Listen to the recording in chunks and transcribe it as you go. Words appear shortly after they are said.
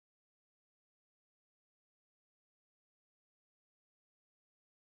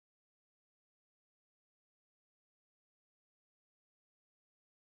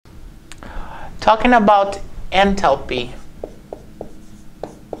talking about enthalpy.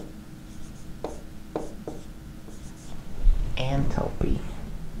 Enthalpy.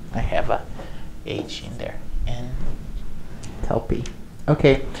 I have a H in there. Enthalpy.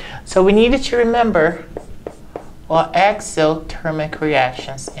 Okay, so we needed to remember what exothermic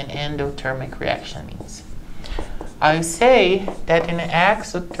reactions and endothermic reaction means. I would say that in an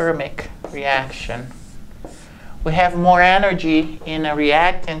exothermic reaction, we have more energy in a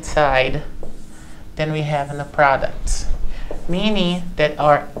reactant side than we have in the products, meaning that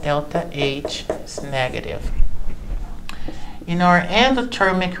our delta H is negative. In our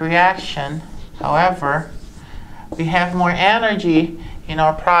endothermic reaction, however, we have more energy in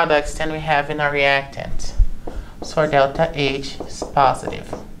our products than we have in our reactants. So our delta H is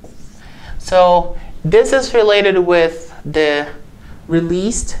positive. So this is related with the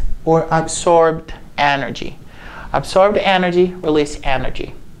released or absorbed energy. Absorbed energy, released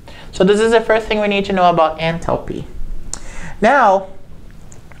energy. So this is the first thing we need to know about enthalpy. Now,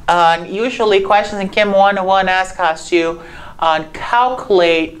 usually questions in Chem 101 ask us to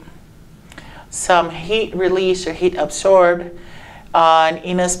calculate some heat released or heat absorbed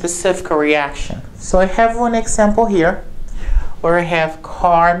in a specific reaction. So I have one example here where I have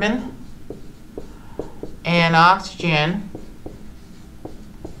carbon and oxygen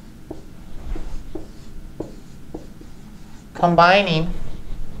combining,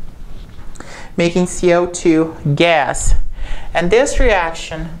 making CO2 gas. And this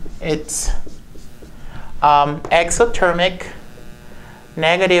reaction, it's exothermic,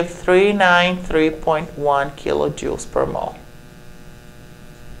 negative 393.1 kilojoules per mole.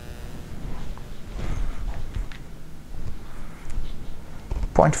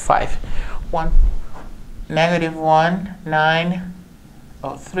 Negative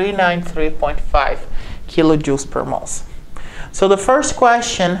 393.5 kilojoules per moles. So the first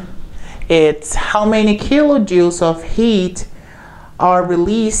question is how many kilojoules of heat are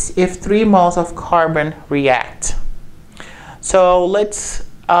released if 3 moles of carbon react. So let's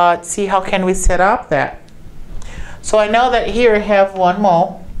see how can we set up that. So I know that here I have 1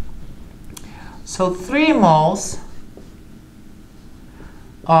 mole. So 3 moles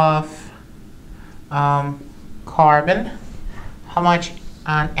of carbon, how much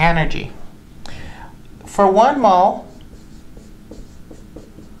energy? For 1 mole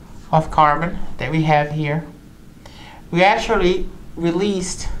of carbon that we have here, we actually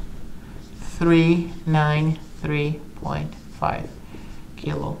released 393.5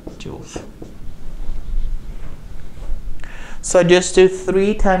 kilojoules. So I just do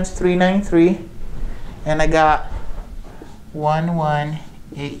 3 times 393 and I got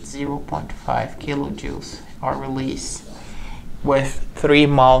 1180.5 kilojoules are released with 3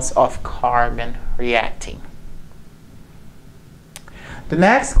 moles of carbon reacting. The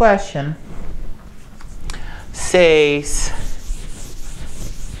next question says,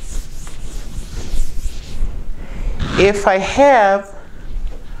 if I have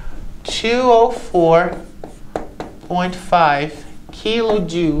 204.5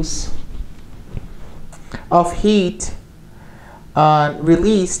 kilojoules of heat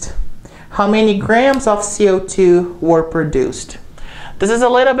released, how many grams of CO2 were produced? This is a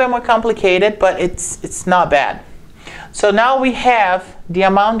little bit more complicated, but it's not bad. So now we have the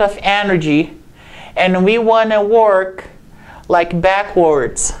amount of energy, and we want to work like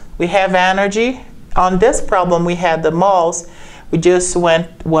backwards. We have energy. On this problem, we had the moles. We just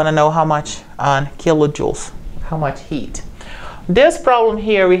want to know how much on kilojoules, how much heat. This problem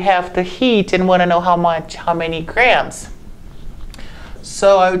here, we have the heat and want to know how many grams.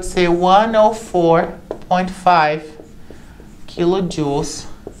 So I would say 104.5 kilojoules.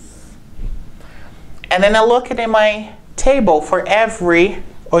 And then I look at in my table for every,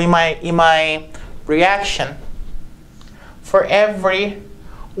 or in my reaction, for every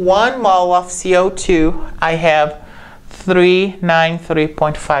 1 mole of CO2, I have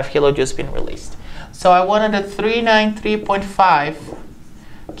 393.5 kilojoules being released. So I wanted the 393.5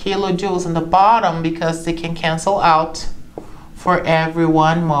 kilojoules on the bottom because they can cancel out for every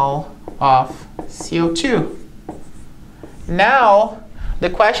 1 mole of CO2. Now, the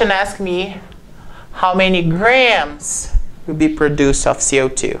question asks me how many grams will be produced of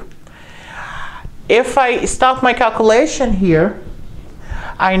CO2. If I stop my calculation here,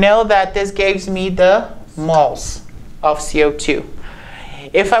 I know that this gives me the moles of CO2.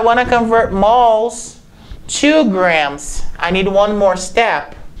 If I want to convert moles to grams, I need one more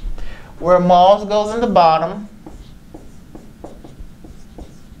step where moles goes in the bottom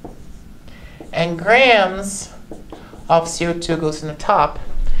and grams of CO2 goes in the top.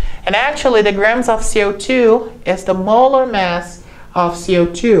 And actually the grams of CO2 is the molar mass of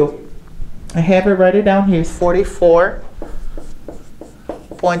CO2. I have it write it down here.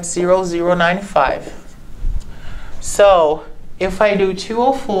 44.0095. So if I do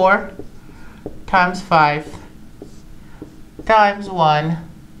 204 times 5 times 1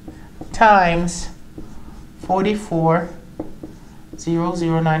 times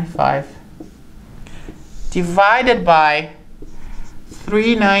 44.0095 divided by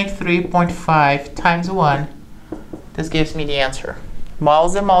 393.5 times 1, this gives me the answer.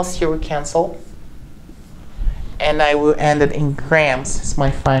 Moles and moles here will cancel, and I will end it in grams. It's my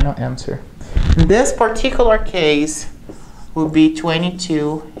final answer. In this particular case will be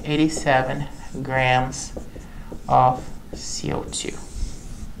 2287 grams of CO2.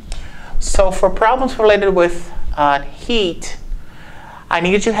 So for problems related with heat, I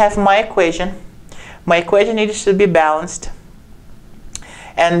need to have my equation. My equation needs to be balanced.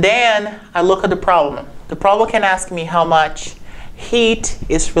 And then I look at the problem. The problem can ask me how much heat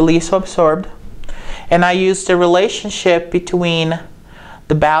is released or absorbed. And I use the relationship between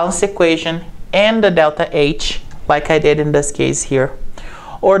the balanced equation and the delta H, like I did in this case here.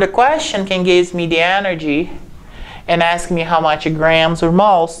 Or the question can give me the energy and ask me how much grams or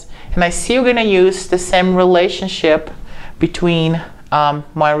moles. And I'm still going to use the same relationship between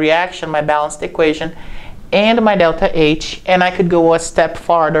my reaction, my balanced equation, and my delta H, and I could go a step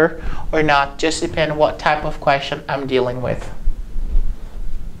farther or not, just depending on what type of question I'm dealing with.